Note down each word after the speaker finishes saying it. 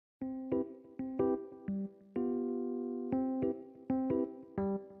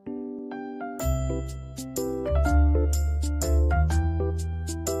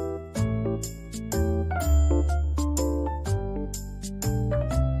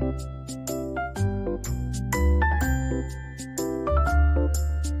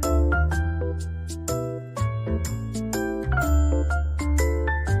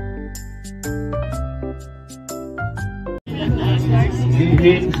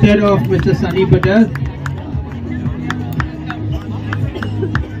instead of Mr. Sunny Patel.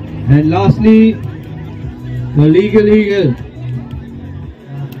 And lastly, the legal eagle,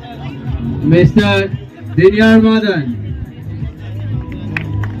 Mr. Dinyar Madan.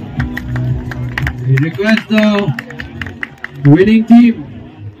 We request the winning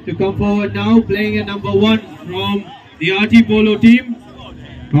team to come forward now, playing at number 1 from the RT Polo team,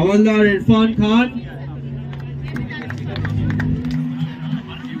 Havaldar Irfan Khan.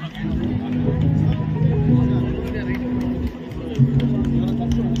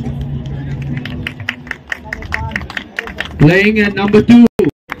 Playing at number 2.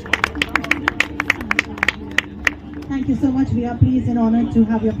 Thank you so much. We are pleased and honored to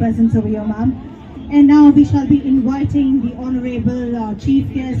have your presence over here, ma'am. And now we shall be inviting the Honorable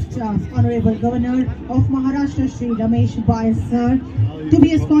Chief Guest, Honorable Governor of Maharashtra, Shri Ramesh Bai Sir, to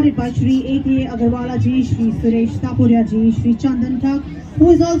be escorted by Shri A.K. Agarwala Ji, Shri Suresh Tapuria Ji, Shri Chandan Thak, who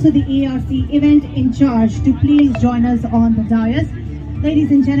is also the ARC event in charge, to please join us on the dais.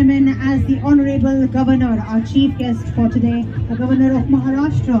 Ladies and gentlemen, as the Honorable Governor, our Chief Guest for today, the Governor of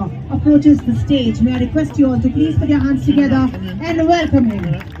Maharashtra, approaches the stage, may I request you all to please put your hands together and welcome him.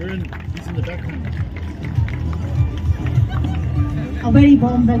 A very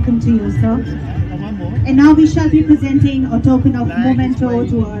warm welcome to you, sir. And now we shall be presenting a token of memento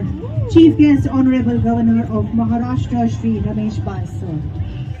to our Chief Guest, Honorable Governor of Maharashtra, Shri Ramesh Bai Sir.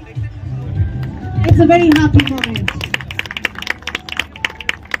 It's a very happy moment.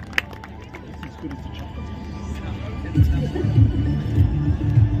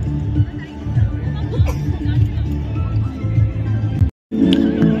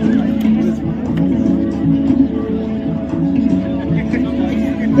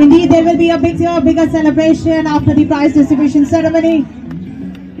 Indeed, there will be a bigger celebration after the prize distribution ceremony,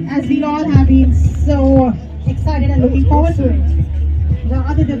 as we all have been so excited and looking forward to it. The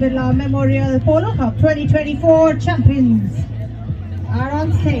Aditya Birla Memorial Polo Cup 2024 champions are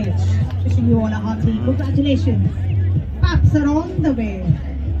on stage. Wishing you all a hearty congratulations. Paps are on the way.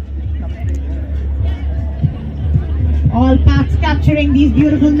 All paps capturing these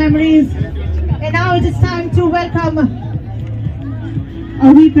beautiful memories. And now it is time to welcome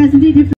a representative